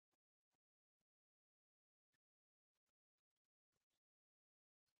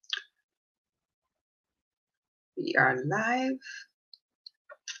We are live.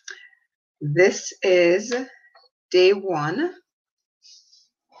 This is day 1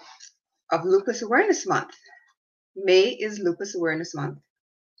 of Lupus Awareness Month. May is Lupus Awareness Month.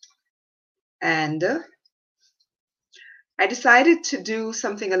 And I decided to do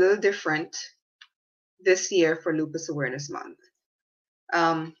something a little different this year for Lupus Awareness Month.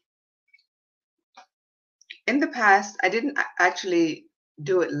 In the past, I didn't actually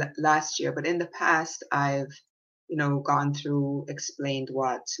do it last year, but in the past, I've gone through, explained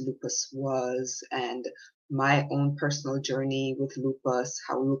what lupus was and my own personal journey with lupus,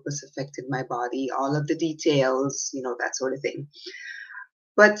 how lupus affected my body, all of the details, that sort of thing.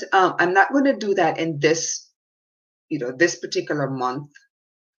 But I'm not going to do that in this, this particular month,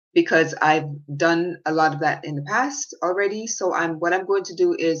 because I've done a lot of that in the past already. So what I'm going to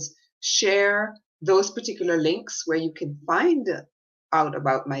do is share those particular links where you can find out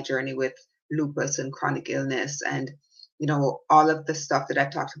about my journey with lupus and chronic illness and all of the stuff that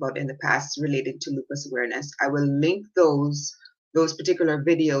I've talked about in the past related to lupus awareness. I will link those particular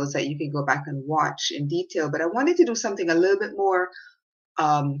videos that you can go back and watch in detail. But I wanted to do something a little bit more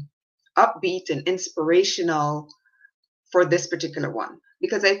upbeat and inspirational for this particular one,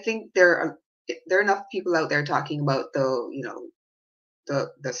 because I think there are enough people out there talking about the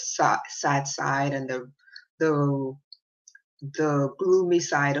sad side and the gloomy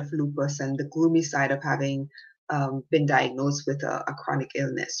side of lupus and the gloomy side of having been diagnosed with a chronic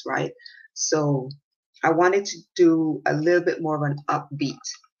illness, right? So I wanted to do a little bit more of an upbeat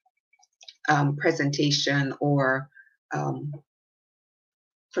presentation, or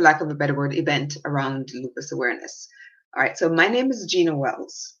for lack of a better word, event around lupus awareness. All right, so my name is Gina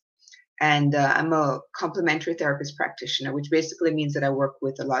Wells, and I'm a complementary therapist practitioner, which basically means that I work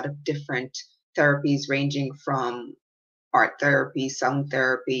with a lot of different therapies ranging from art therapy, sound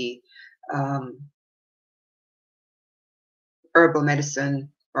therapy, herbal medicine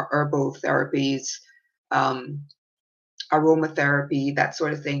or herbal therapies, aromatherapy, that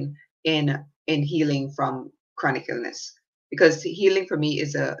sort of thing in healing from chronic illness. Because healing for me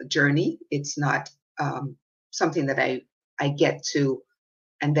is a journey. It's not something that I get to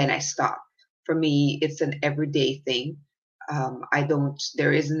and then I stop. For me, it's an everyday thing.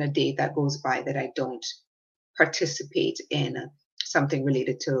 There isn't a day that goes by that I don't participate in something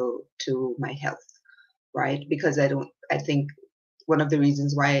related to my health, right? Because I think one of the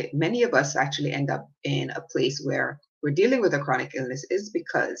reasons why many of us actually end up in a place where we're dealing with a chronic illness is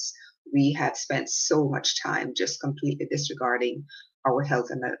because we have spent so much time just completely disregarding our health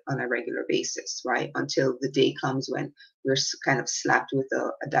on a regular basis, right? Until the day comes when we're kind of slapped with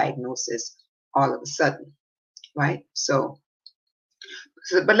a diagnosis all of a sudden, right? So,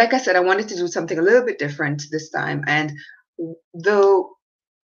 but like I said, I wanted to do something a little bit different this time. And the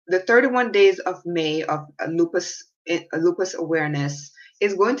 31 days of May of lupus awareness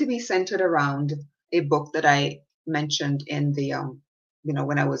is going to be centered around a book that I mentioned in the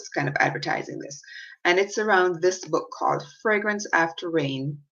when I was kind of advertising this, and it's around this book called Fragrance After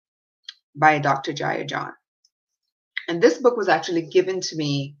Rain by Dr. Jaiya John. And this book was actually given to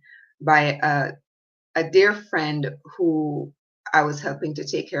me by a dear friend who I was helping to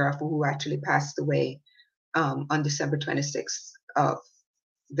take care of, who actually passed away on December 26th of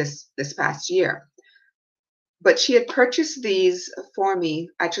this past year. But she had purchased these for me,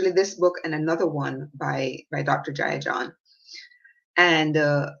 actually this book and another one by Dr. Jaiya John. And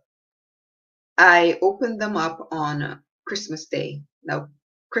I opened them up on Christmas Day. Now,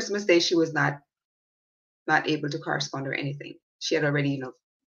 Christmas Day, she was not able to correspond or anything. She had already,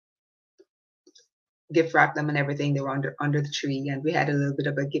 gift wrapped them and everything. They were under the tree, and we had a little bit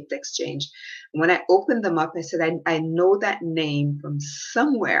of a gift exchange. And when I opened them up, I said, I know that name from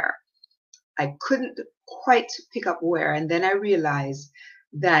somewhere. I couldn't quite pick up where. And then I realized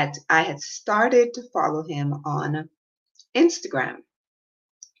that I had started to follow him on Instagram.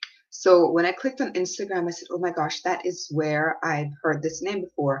 So when I clicked on Instagram, I said, oh my gosh, that is where I've heard this name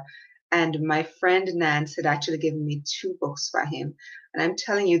before. And my friend Nance had actually given me 2 books by him. And I'm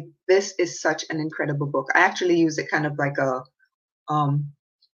telling you, this is such an incredible book. I actually use it kind of like a,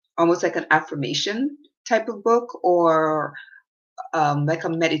 almost like an affirmation type of book, or like a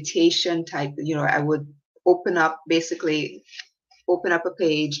meditation type. I would open up a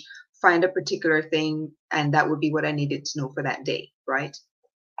page, find a particular thing, and that would be what I needed to know for that day, right?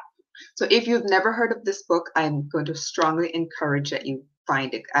 So if you've never heard of this book, I'm going to strongly encourage that you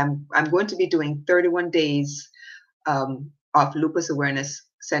find it. I'm going to be doing 31 days of lupus awareness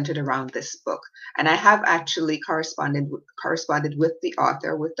centered around this book. And I have actually corresponded with the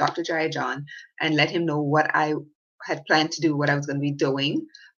author, with Dr. Jaiya John, and let him know what I had planned to do, what I was going to be doing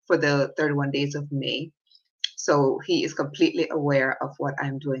for the 31 days of May. So he is completely aware of what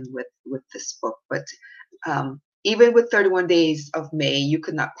I'm doing with this book. But even with 31 Days of May, you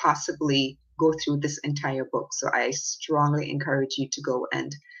could not possibly go through this entire book. So I strongly encourage you to go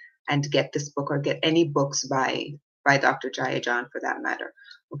and get this book, or get any books by Dr. Jaiya John for that matter.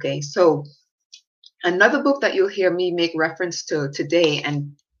 Okay, so another book that you'll hear me make reference to today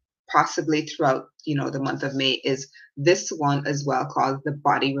and possibly throughout, the month of May, is this one as well, called The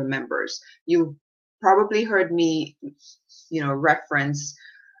Body Remembers. You probably heard me, reference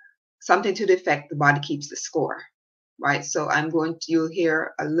something to the effect, the body keeps the score, right? So you'll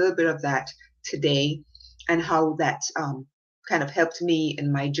hear a little bit of that today, and how that kind of helped me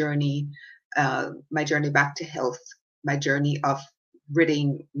in my journey back to health, my journey of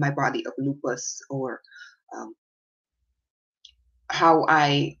ridding my body of lupus, or um, how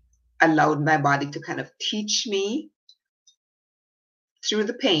I allowed my body to kind of teach me through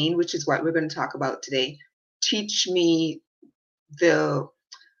the pain, which is what we're going to talk about today, teach me the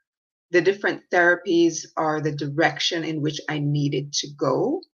different therapies, or the direction in which I needed to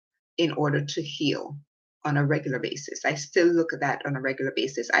go in order to heal on a regular basis. I still look at that on a regular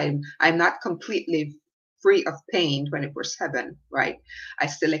basis. I'm not completely free of pain 24/7, right? I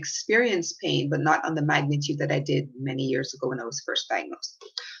still experience pain, but not on the magnitude that I did many years ago when I was first diagnosed.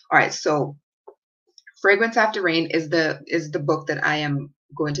 All right, so Fragrance After Rain is the book that I am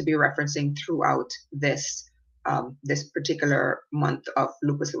going to be referencing throughout this particular month of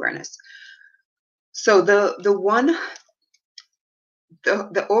lupus awareness. So the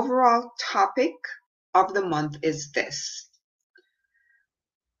overall topic of the month is this: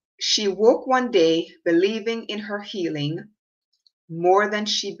 she woke one day believing in her healing more than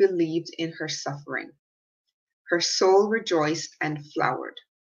she believed in her suffering. Her soul rejoiced and flowered.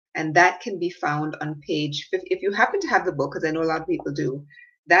 And that can be found on page 50. If you happen to have the book, because I know a lot of people do,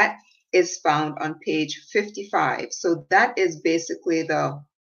 that is found on page 55. So that is basically the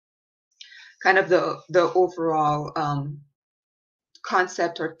kind of the overall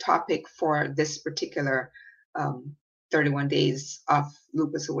concept or topic for this particular 31 days of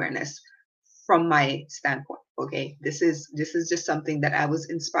lupus awareness from my standpoint. Okay, this is just something that I was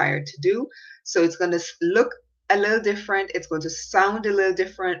inspired to do. So it's going to look a little different. It's going to sound a little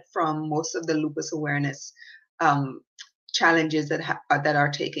different from most of the lupus awareness challenges that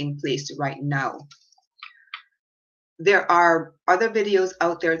are taking place right now. There are other videos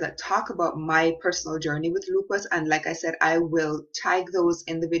out there that talk about my personal journey with lupus, and like I said, I will tag those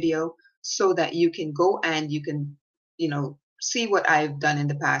in the video so that you can go and you can, see what I've done in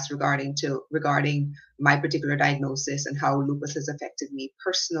the past regarding my particular diagnosis and how lupus has affected me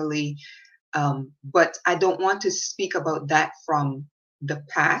personally. But I don't want to speak about that from the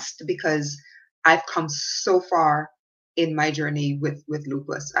past, because I've come so far in my journey with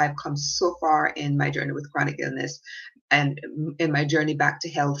lupus. I've come so far in my journey with chronic illness and in my journey back to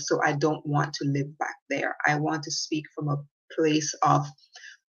health. So I don't want to live back there. I want to speak from a place of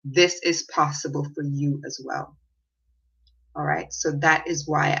this is possible for you as well. All right. So that is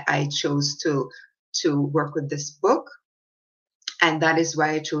why I chose to work with this book. And that is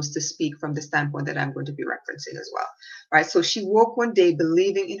why I chose to speak from the standpoint that I'm going to be referencing as well. All right. So she woke one day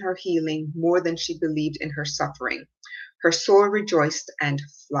believing in her healing more than she believed in her suffering. Her soul rejoiced and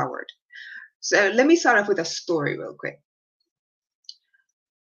flowered. So let me start off with a story real quick.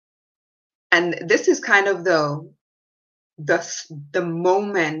 And this is kind of the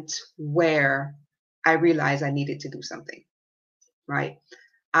moment where I realized I needed to do something, right?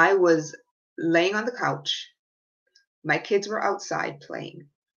 I was laying on the couch. My kids were outside playing,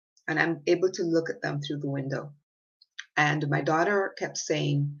 and I'm able to look at them through the window. And my daughter kept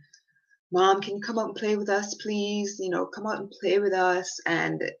saying, "Mom, can you come out and play with us, please? Come out and play with us."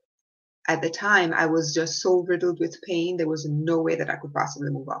 And at the time, I was just so riddled with pain. There was no way that I could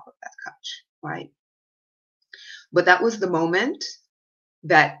possibly move off of that couch, right? But that was the moment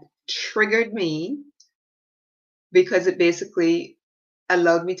that triggered me, because it basically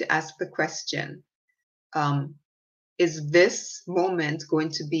allowed me to ask the question, is this moment going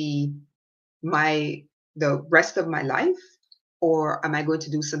to be the rest of my life, or am I going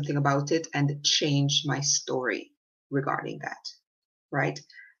to do something about it and change my story regarding that, right?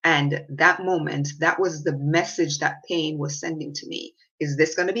 And that moment, that was the message that pain was sending to me. Is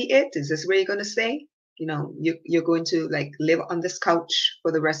this going to be it? Is this where you're going to stay? You're going to live on this couch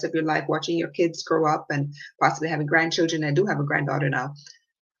for the rest of your life, watching your kids grow up and possibly having grandchildren. I do have a granddaughter now.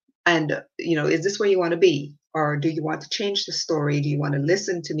 And, is this where you want to be? Or do you want to change the story? Do you want to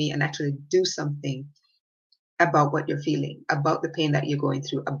listen to me and actually do something about what you're feeling, about the pain that you're going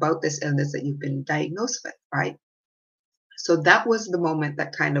through, about this illness that you've been diagnosed with, right? So that was the moment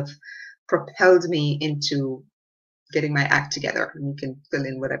that kind of propelled me into getting my act together. And you can fill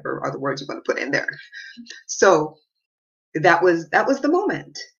in whatever other words you want to put in there. So that was the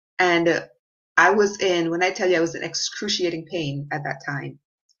moment. And when I tell you I was in excruciating pain at that time,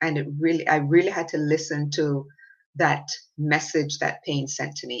 and I really had to listen to that message that pain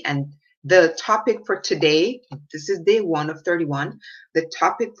sent to me. And the topic for today, this is day 1 of 31. The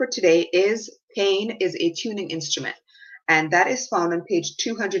topic for today is pain is a tuning instrument. And that is found on page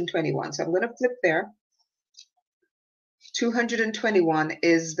 221. So I'm going to flip there. 221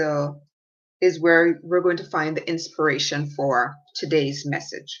 is where we're going to find the inspiration for today's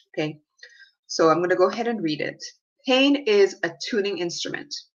message. Okay. So I'm going to go ahead and read it. Pain is a tuning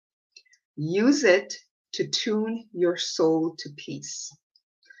instrument. Use it to tune your soul to peace.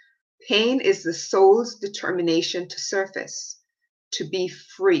 Pain is the soul's determination to surface, to be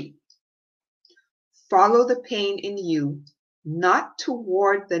free. Follow the pain in you, not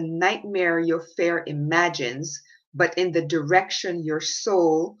toward the nightmare your fear imagines, but in the direction your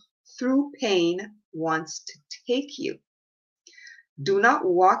soul, through pain, wants to take you. Do not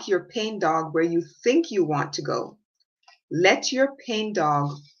walk your pain dog where you think you want to go. Let your pain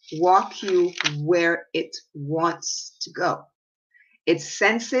dog walk you where it wants to go. Its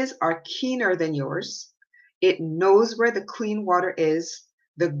senses are keener than yours. It knows where the clean water is,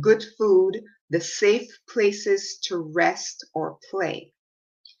 the good food, the safe places to rest or play.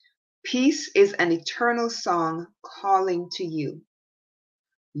 Peace is an eternal song calling to you.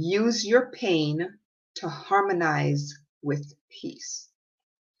 Use your pain to harmonize with peace.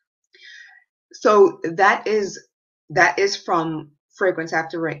 So that is from Fragrance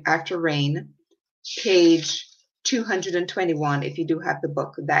After Rain, page 221. If you do have the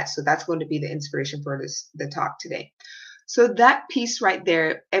book, that's going to be the inspiration for the talk today. So that piece right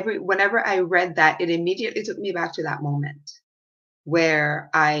there, whenever I read that, it immediately took me back to that moment where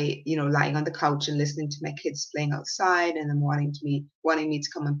I, lying on the couch and listening to my kids playing outside and them wanting me to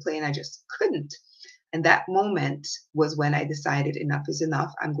come and play, and I just couldn't. And that moment was when I decided enough is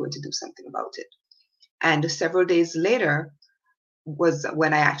enough. I'm going to do something about it. And several days later was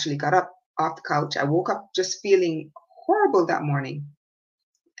when I actually got up off the couch. I woke up just feeling horrible that morning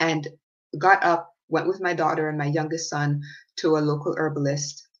and got up, went with my daughter and my youngest son to a local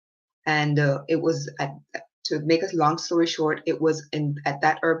herbalist. And it was, to make a long story short, it was at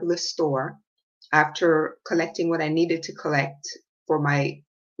that herbalist store, after collecting what I needed to collect for my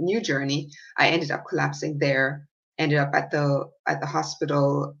new journey, I ended up collapsing there, ended up at the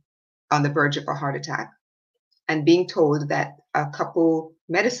hospital on the verge of a heart attack, and being told that a couple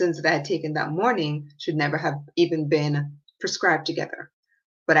medicines that I had taken that morning should never have even been prescribed together.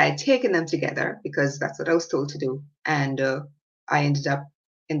 But I had taken them together because that's what I was told to do. And I ended up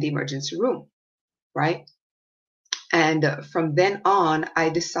in the emergency room, right? And from then on, I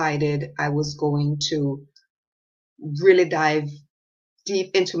decided I was going to really dive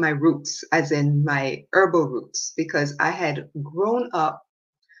deep into my roots, as in my herbal roots, because I had grown up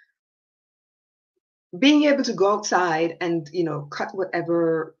being able to go outside and, cut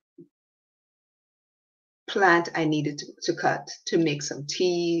whatever plant I needed to cut to make some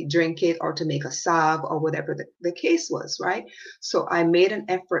tea, drink it, or to make a salve, or whatever the case was, right? So I made an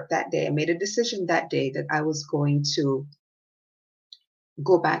effort that day. I made a decision that day that I was going to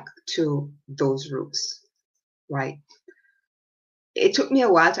go back to those roots, right? It took me a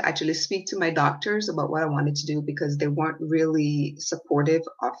while to actually speak to my doctors about what I wanted to do because they weren't really supportive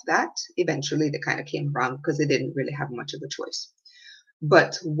of that. Eventually, they kind of came around because they didn't really have much of a choice.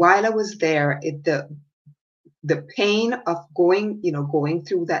 But while I was there, the pain of going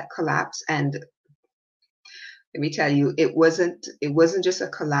through that collapse, and let me tell you, it wasn't just a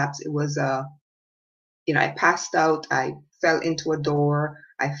collapse. It was I passed out. I fell into a door.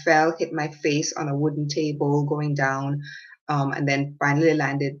 I hit my face on a wooden table going down. And then finally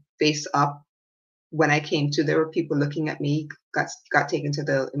landed face up. When I came to, there were people looking at me, got taken to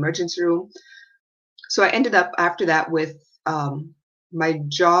the emergency room. So I ended up after that with my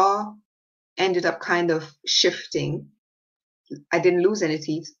jaw ended up kind of shifting. I didn't lose any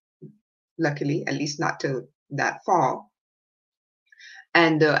teeth, luckily, at least not to that fall.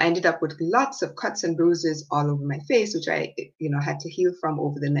 And I ended up with lots of cuts and bruises all over my face, which I, had to heal from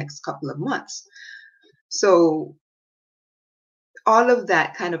over the next couple of months. So all of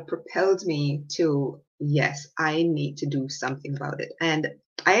that kind of propelled me to, yes, I need to do something about it. And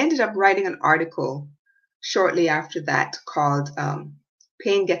I ended up writing an article shortly after that called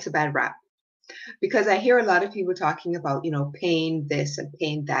Pain Gets a Bad Rap. Because I hear a lot of people talking about, pain this and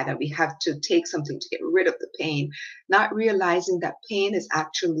pain that, and we have to take something to get rid of the pain, not realizing that pain is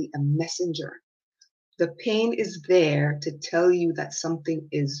actually a messenger. The pain is there to tell you that something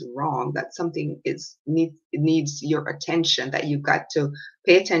is wrong, that something needs your attention, that you've got to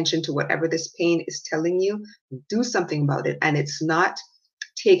pay attention to whatever this pain is telling you, do something about it. And it's not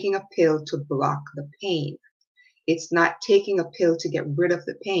taking a pill to block the pain. It's not taking a pill to get rid of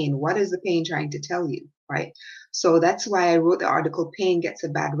the pain. What is the pain trying to tell you, right? So that's why I wrote the article, Pain Gets a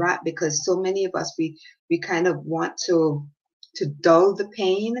Bad Rap, because so many of us, we kind of want to dull the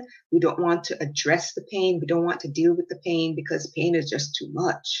pain. We don't want to address the pain. We don't want to deal with the pain because pain is just too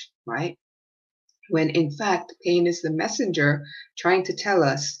much, right? When in fact, pain is the messenger trying to tell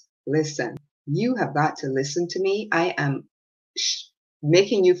us, listen, you have got to listen to me. I am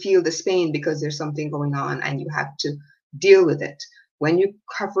making you feel this pain because there's something going on and you have to deal with it. When you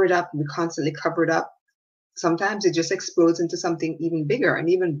cover it up, you constantly cover it up, sometimes it just explodes into something even bigger, an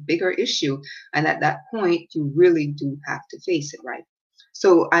even bigger issue. And at that point, you really do have to face it, right?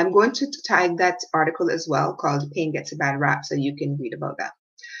 So I'm going to tag that article as well called Pain Gets a Bad Rap so you can read about that.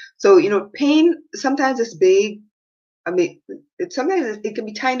 So, pain sometimes is big. I mean, sometimes it can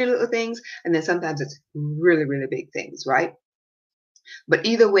be tiny little things, and then sometimes it's really, really big things, right? But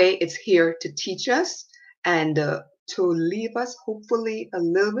either way, it's here to teach us and to leave us hopefully a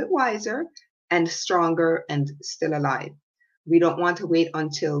little bit wiser and stronger and still alive. We don't want to wait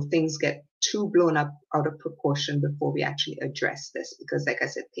until things get too blown up out of proportion before we actually address this, because like I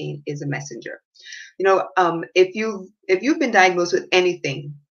said, pain is a messenger. If you've been diagnosed with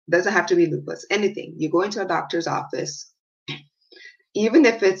anything, doesn't have to be lupus, anything, you go into a doctor's office, even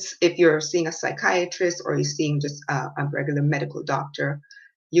if you're seeing a psychiatrist or you're seeing just a regular medical doctor,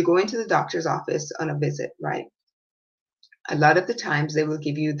 you go into the doctor's office on a visit, right? A lot of the times they will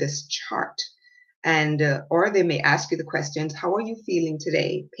give you this chart, and or they may ask you the questions, how are you feeling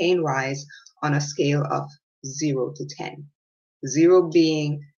today, pain wise, on a scale of 0 to 10? 0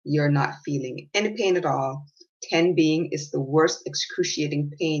 being you're not feeling any pain at all, 10 being is the worst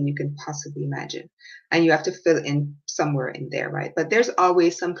excruciating pain you can possibly imagine. And you have to fill in somewhere in there, right? But there's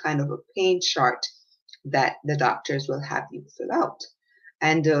always some kind of a pain chart that the doctors will have you fill out.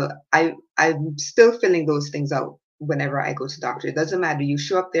 And I'm still filling those things out whenever I go to doctor. It doesn't matter. You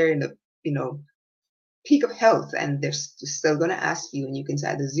show up there in the peak of health, and they're still going to ask you, and you can say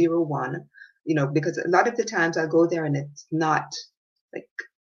either 0, 1, because a lot of the times I go there and it's not like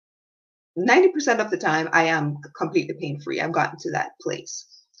 90% of the time I am completely pain free. I've gotten to that place.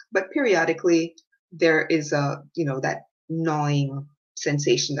 But periodically there is that gnawing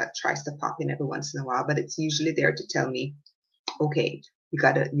sensation that tries to pop in every once in a while, but it's usually there to tell me, okay,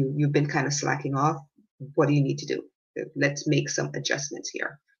 you've been kind of slacking off. What do you need to do? Let's make some adjustments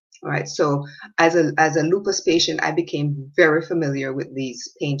here. All right. So as a lupus patient, I became very familiar with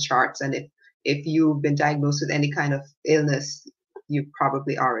these pain charts. And if you've been diagnosed with any kind of illness, you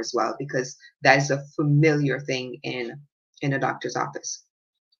probably are as well, because that is a familiar thing in a doctor's office.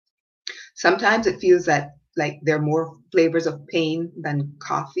 Sometimes it feels that like there are more flavors of pain than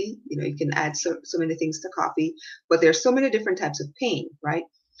coffee. You can add so many things to coffee, but there's so many different types of pain, right?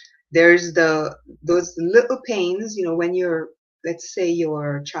 There's those little pains, when let's say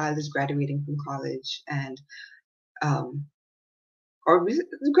your child is graduating from college and or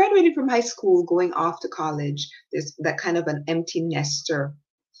graduating from high school, going off to college. There's that kind of an empty nester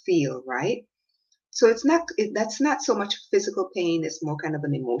feel, right? So that's not so much physical pain. It's more kind of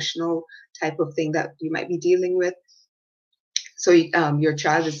an emotional type of thing that you might be dealing with. So your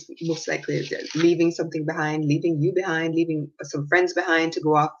child is most likely leaving something behind, leaving you behind, leaving some friends behind to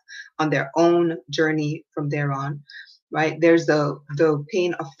go off on their own journey from there on, right? There's the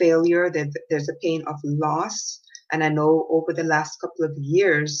pain of failure. There's the pain of loss. And I know over the last couple of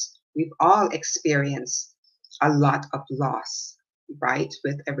years, we've all experienced a lot of loss, right?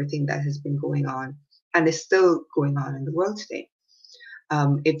 With everything that has been going on and is still going on in the world today.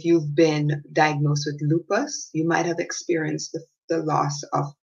 If you've been diagnosed with lupus, you might have experienced the loss of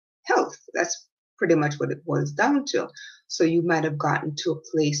health. That's pretty much what it boils down to. So you might have gotten to a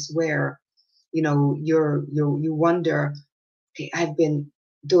place where, you wonder, okay, I've been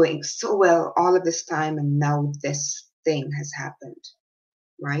doing so well all of this time, and now this thing has happened,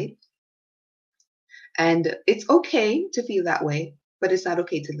 right? And it's okay to feel that way, but it's not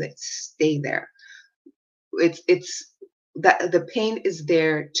okay to stay there. It's that the pain is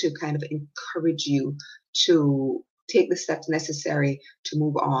there to kind of encourage you to take the steps necessary to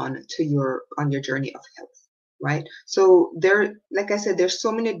move on your journey of health, right? So like I said, there's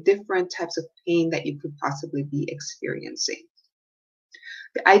so many different types of pain that you could possibly be experiencing.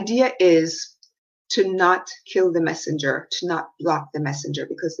 The idea is to not kill the messenger, to not block the messenger,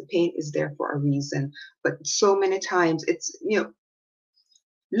 because the pain is there for a reason. But so many times it's,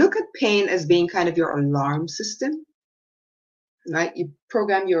 Look at pain as being kind of your alarm system, right? You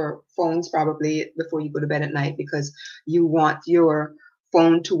program your phones probably before you go to bed at night because you want your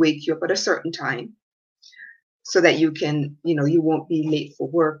phone to wake you up at a certain time so that you can, you won't be late for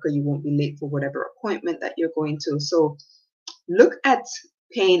work or you won't be late for whatever appointment that you're going to. So look at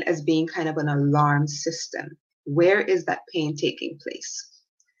pain as being kind of an alarm system. Where is that pain taking place?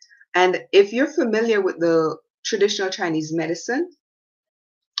 And if you're familiar with the traditional Chinese medicine,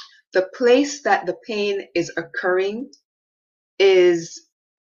 the place that the pain is occurring is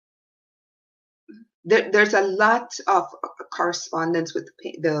there's a lot of correspondence with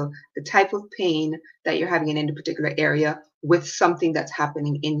the type of pain that you're having in any particular area with something that's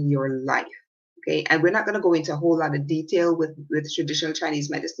happening in your life. Okay, and we're not going to go into a whole lot of detail with traditional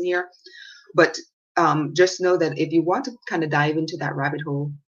Chinese medicine here, but just know that if you want to kind of dive into that rabbit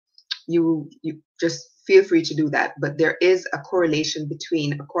hole, you just feel free to do that. But there is a correlation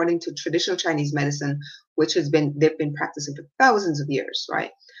between, according to traditional Chinese medicine, which they've been practicing for thousands of years,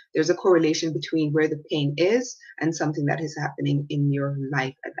 right? There's a correlation between where the pain is and something that is happening in your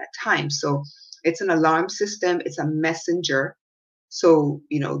life at that time. So it's an alarm system, it's a messenger. So,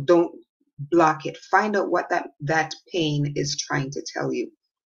 don't block it. Find out what that pain is trying to tell you.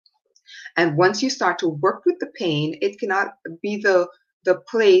 And once you start to work with the pain, it cannot be the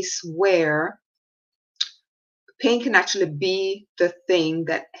place where pain can actually be the thing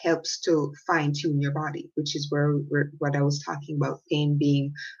that helps to fine tune your body, which is where what I was talking about, pain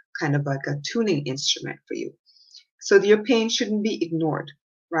being kind of like a tuning instrument for you. So your pain shouldn't be ignored,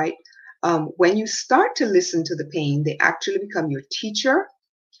 right? When you start to listen to the pain, they actually become your teacher,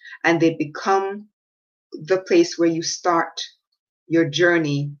 and they become the place where you start your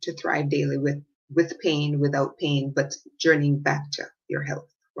journey to thrive daily with pain, without pain, but journeying back to your health,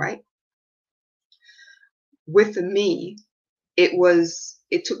 right? With me,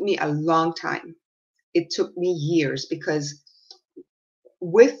 it took me a long time. It took me years because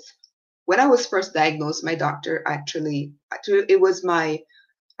with when I was first diagnosed, my doctor actually it was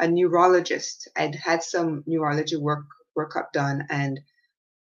a neurologist. I'd had some neurology workup done, and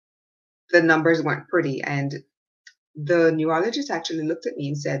the numbers weren't pretty. And the neurologist actually looked at me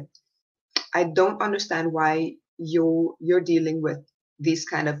and said, I don't understand why you're dealing with these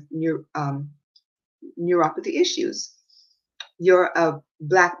kind of neuropathy issues. You're a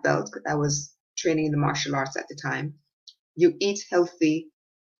black belt. I was training in the martial arts at the time. You eat healthy.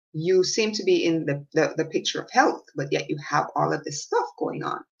 You seem to be in the picture of health, but yet you have all of this stuff going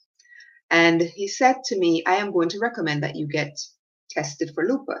on. And he said to me, I am going to recommend that you get tested for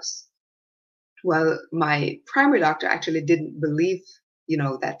lupus. Well, my primary doctor actually didn't believe,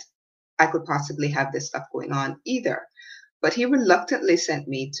 that I could possibly have this stuff going on either. But he reluctantly sent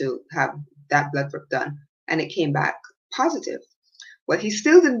me to have that blood work done, and it came back positive. Well, he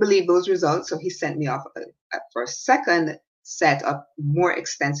still didn't believe those results, so he sent me off for a second set of more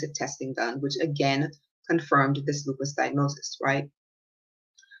extensive testing done, which again confirmed this lupus diagnosis, right?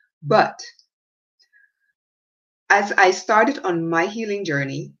 But as I started on my healing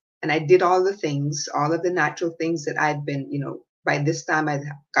journey and I did all the things, all of the natural things that I'd been, by this time I'd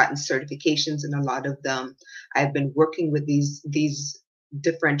gotten certifications in a lot of them. I've been working with these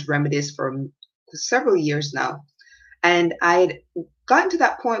different remedies for several years now. And I'd gotten to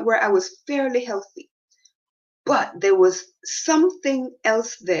that point where I was fairly healthy. But there was something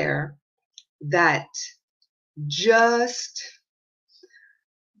else there that just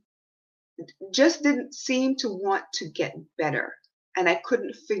just didn't seem to want to get better. And I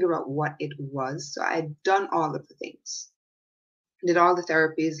couldn't figure out what it was. So I'd done all of the things, did all the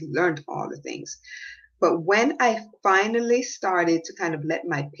therapies, learned all the things. But when I finally started to kind of let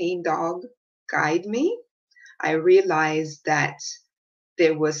my pain dog guide me, I realized that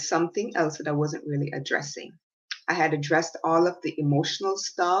there was something else that I wasn't really addressing. I had addressed all of the emotional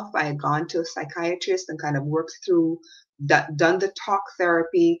stuff. I had gone to a psychiatrist and kind of worked through, done the talk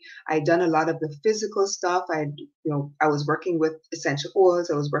therapy. I had done a lot of the physical stuff. I was working with essential oils.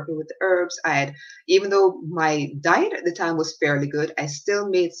 I was working with the herbs. Even though my diet at the time was fairly good, I still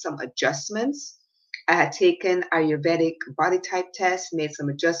made some adjustments. I had taken Ayurvedic body type tests, made some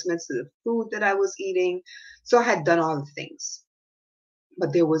adjustments to the food that I was eating. So I had done all the things.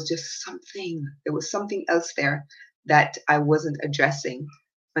 But there was something else there that I wasn't addressing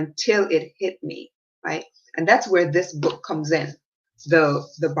until it hit me, right? And that's where this book comes in,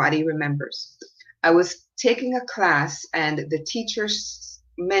 the body remembers. I was taking a class and the teachers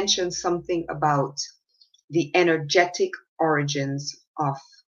mentioned something about the energetic origins of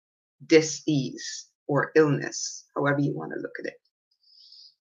dis-ease or illness, however you want to look at it.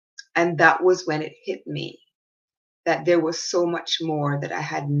 And that was when it hit me. that there was so much more that I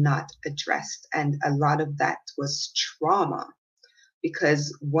had not addressed. And a lot of that was trauma,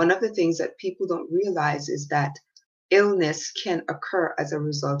 because one of the things that people don't realize is that illness can occur as a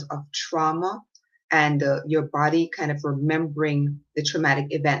result of trauma and your body kind of remembering the traumatic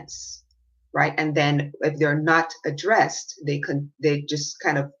events, right? And then if they're not addressed, they just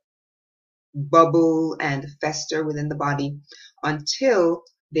kind of bubble and fester within the body until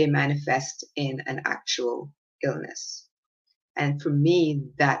they manifest in an actual illness. And for me,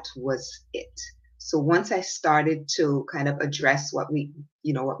 that was it. So once I started to kind of address what we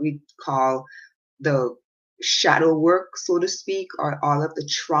call the shadow work, so to speak, or all of the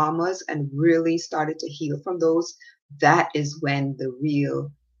traumas, and really started to heal from those, that is when the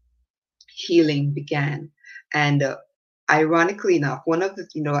real healing began. And ironically enough, one of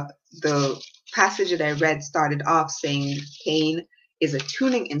the passage that I read started off saying pain is a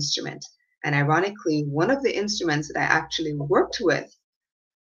tuning instrument. And ironically, one of the instruments that I actually worked with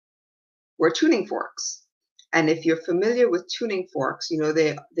were tuning forks. And if you're familiar with tuning forks,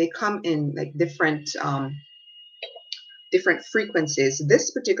 they come in like different frequencies.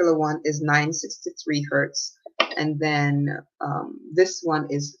 This particular one is 963 hertz, and then this one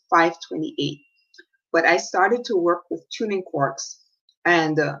is 528. But I started to work with tuning forks,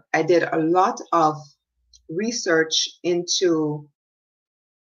 and I did a lot of research into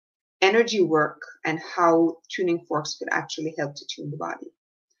energy work and how tuning forks could actually help to tune the body,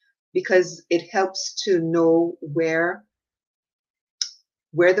 because it helps to know where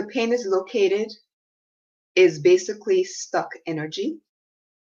the pain is located is basically stuck energy.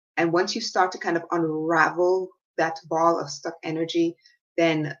 And once you start to kind of unravel that ball of stuck energy,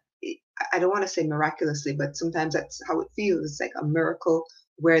 then I don't want to say miraculously, but sometimes that's how it feels. It's like a miracle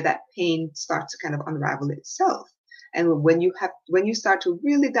where that pain starts to kind of unravel itself. And when you start to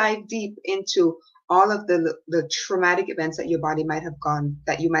really dive deep into all of the traumatic events that your body might have gone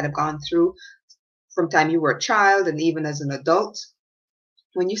through from time you were a child and even as an adult,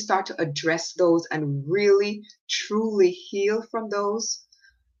 when you start to address those and really truly heal from those,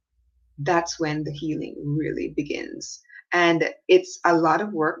 that's when the healing really begins. And it's a lot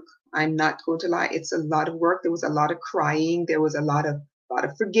of work. I'm not going to lie, it's a lot of work. There was a lot of crying, there was a lot of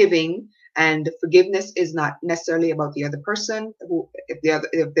forgiving, and forgiveness is not necessarily about the other person.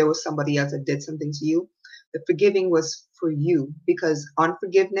 If there was somebody else that did something to you, the forgiving was for you, because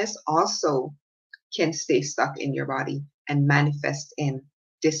unforgiveness also can stay stuck in your body and manifest in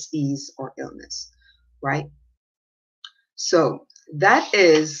dis-ease or illness, right? So that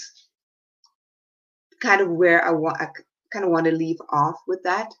is kind of where I kind of want to leave off with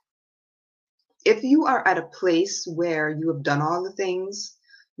that. If you are at a place where you have done all the things,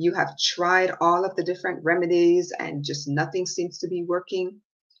 you have tried all of the different remedies and just nothing seems to be working,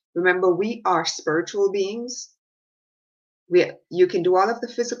 remember, we are spiritual beings. You can do all of the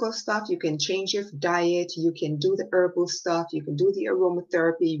physical stuff. You can change your diet. You can do the herbal stuff. You can do the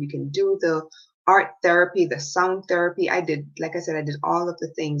aromatherapy. You can do the art therapy, the sound therapy. Like I said, I did all of the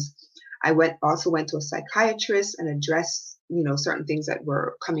things. I also went to a psychiatrist and addressed, certain things that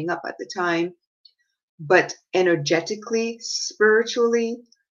were coming up at the time. But energetically, spiritually,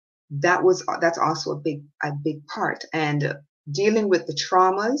 that's also a big part. And dealing with the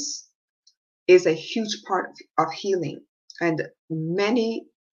traumas is a huge part of healing. And many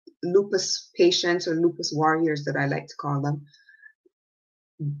lupus patients, or lupus warriors that I like to call them,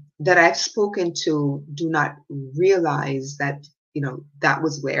 that I've spoken to do not realize that, that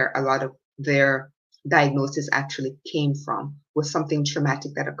was where a lot of their diagnosis actually came from, was something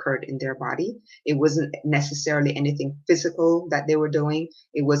traumatic that occurred in their body. It wasn't necessarily anything physical that they were doing.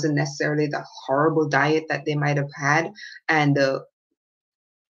 It wasn't necessarily the horrible diet that they might have had. And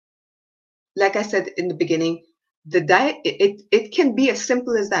like I said in the beginning, the diet, it can be as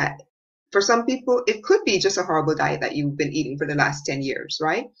simple as that. For some people, it could be just a horrible diet that you've been eating for the last 10 years,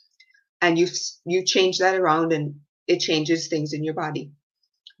 right? And you change that around and it changes things in your body.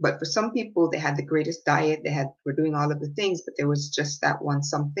 But for some people, they had the greatest diet, were doing all of the things, but there was just that one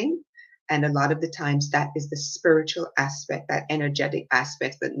something. And a lot of the times that is the spiritual aspect, that energetic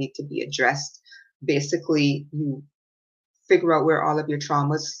aspect that need to be addressed. Basically, you figure out where all of your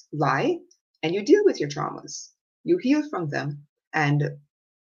traumas lie and you deal with your traumas. You heal from them, and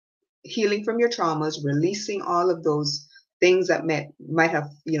healing from your traumas, releasing all of those things that might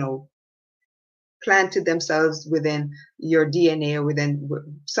have, planted themselves within your DNA or within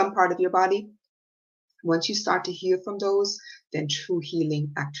some part of your body. Once you start to heal from those, then true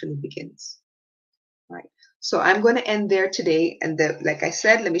healing actually begins. Right. So I'm going to end there today. And like I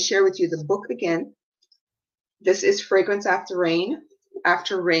said, let me share with you the book again. This is Fragrance After Rain.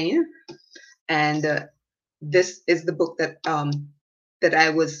 And this is the book that I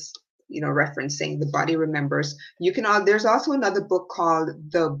was, referencing. The Body Remembers. You can. There's also another book called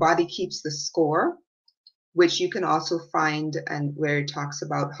The Body Keeps the Score, which you can also find, and where it talks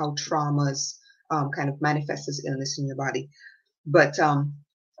about how traumas kind of manifest as illness in your body. But I'm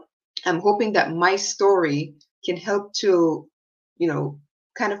hoping that my story can help to,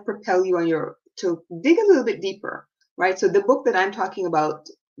 kind of propel you to dig a little bit deeper, right? So the book that I'm talking about,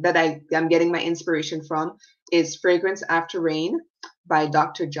 that I'm getting my inspiration from, is Fragrance After Rain by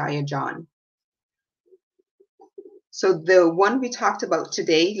Dr. Jaiya John. So the one we talked about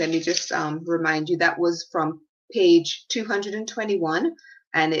today, let me just remind you, that was from page 221,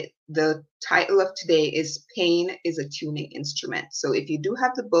 and the title of today is Pain is a Tuning Instrument. So if you do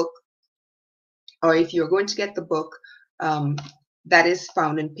have the book, or if you're going to get the book, that is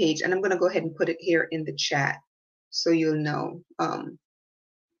found in page, and I'm going to go ahead and put it here in the chat so you'll know.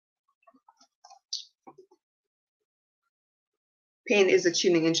 Pain is a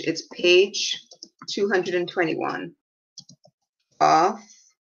Tuning Instrument. It's page 221 of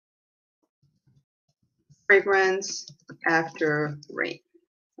Fragrance After Rain.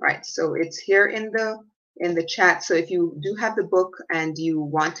 All right, so it's here in the chat. So if you do have the book and you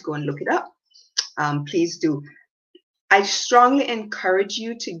want to go and look it up, please do. I strongly encourage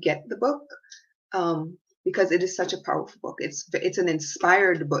you to get the book because it is such a powerful book. It's an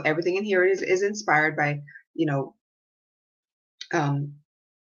inspired book. Everything in here is inspired by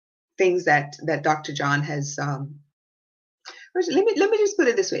things that Dr. John has. Let me just put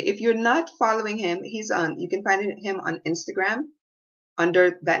it this way: if you're not following him, you can find him on Instagram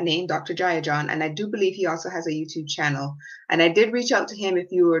under that name, Dr. Jaiya John, and I do believe he also has a YouTube channel. And I did reach out to him. If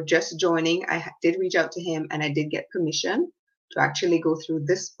you were just joining, I did reach out to him, and I did get permission to actually go through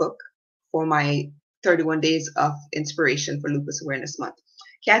this book for my 31 Days of Inspiration for Lupus Awareness Month.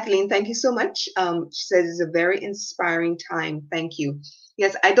 Kathleen, thank you so much. She says it's a very inspiring time. Thank you.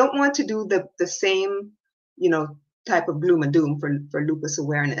 Yes, I don't want to do the same, type of gloom and doom for lupus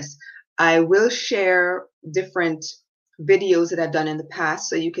awareness. I will share different videos that I've done in the past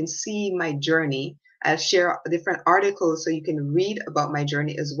so you can see my journey. I'll share different articles so you can read about my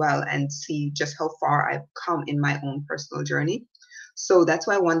journey as well and see just how far I've come in my own personal journey. So that's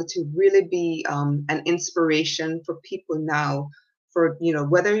why I wanted to really be an inspiration for people now, for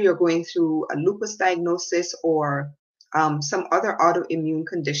whether you're going through a lupus diagnosis or some other autoimmune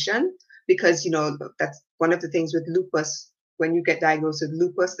condition, because that's one of the things with lupus. When you get diagnosed with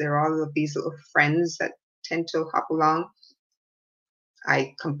lupus, there are all of these little friends that tend to hop along.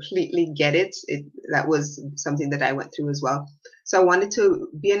 I completely get it. That was something that I went through as well. So I wanted to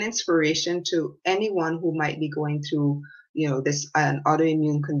be an inspiration to anyone who might be going through, this an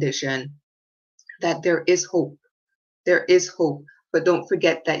autoimmune condition, that there is hope. There is hope. But don't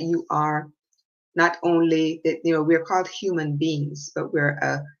forget that you are not only that, we're called human beings, but we're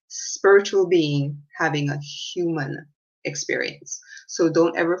a spiritual being having a human experience. So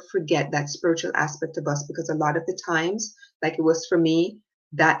don't ever forget that spiritual aspect of us, because a lot of the times, like it was for me,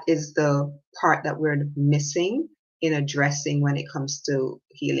 that is the part that we're missing in addressing when it comes to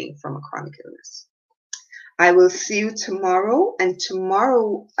healing from a chronic illness. I will see you tomorrow, and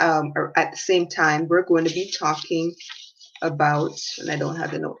tomorrow or at the same time, we're going to be talking about, and I don't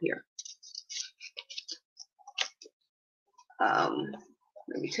have the note here.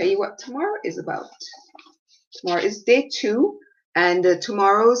 Let me tell you what tomorrow is about. Tomorrow is day 2, and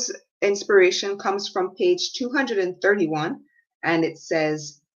tomorrow's inspiration comes from page 231, and it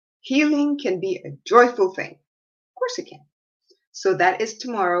says, healing can be a joyful thing. Of course it can. So that is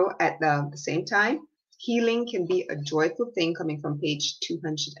tomorrow at the same time. Healing can be a joyful thing, coming from page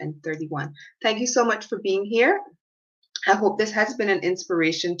 231. Thank you so much for being here. I hope this has been an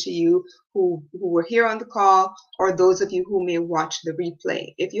inspiration to you who were here on the call, or those of you who may watch the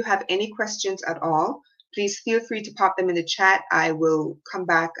replay. If you have any questions at all, please feel free to pop them in the chat. I will come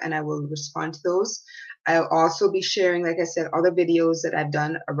back and I will respond to those. I'll also be sharing, like I said, other videos that I've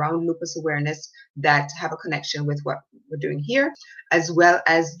done around lupus awareness that have a connection with what we're doing here, as well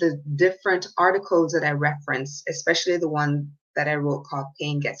as the different articles that I reference, especially the one that I wrote called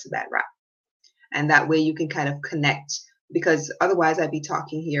Pain Gets a Bad Rap. And that way you can kind of connect, because otherwise I'd be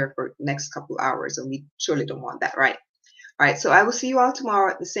talking here for the next couple hours, and we surely don't want that, right? All right, so I will see you all tomorrow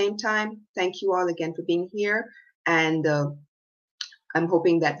at the same time. Thank you all again for being here, and I'm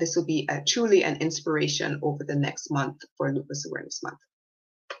hoping that this will be truly an inspiration over the next month for Lupus Awareness Month.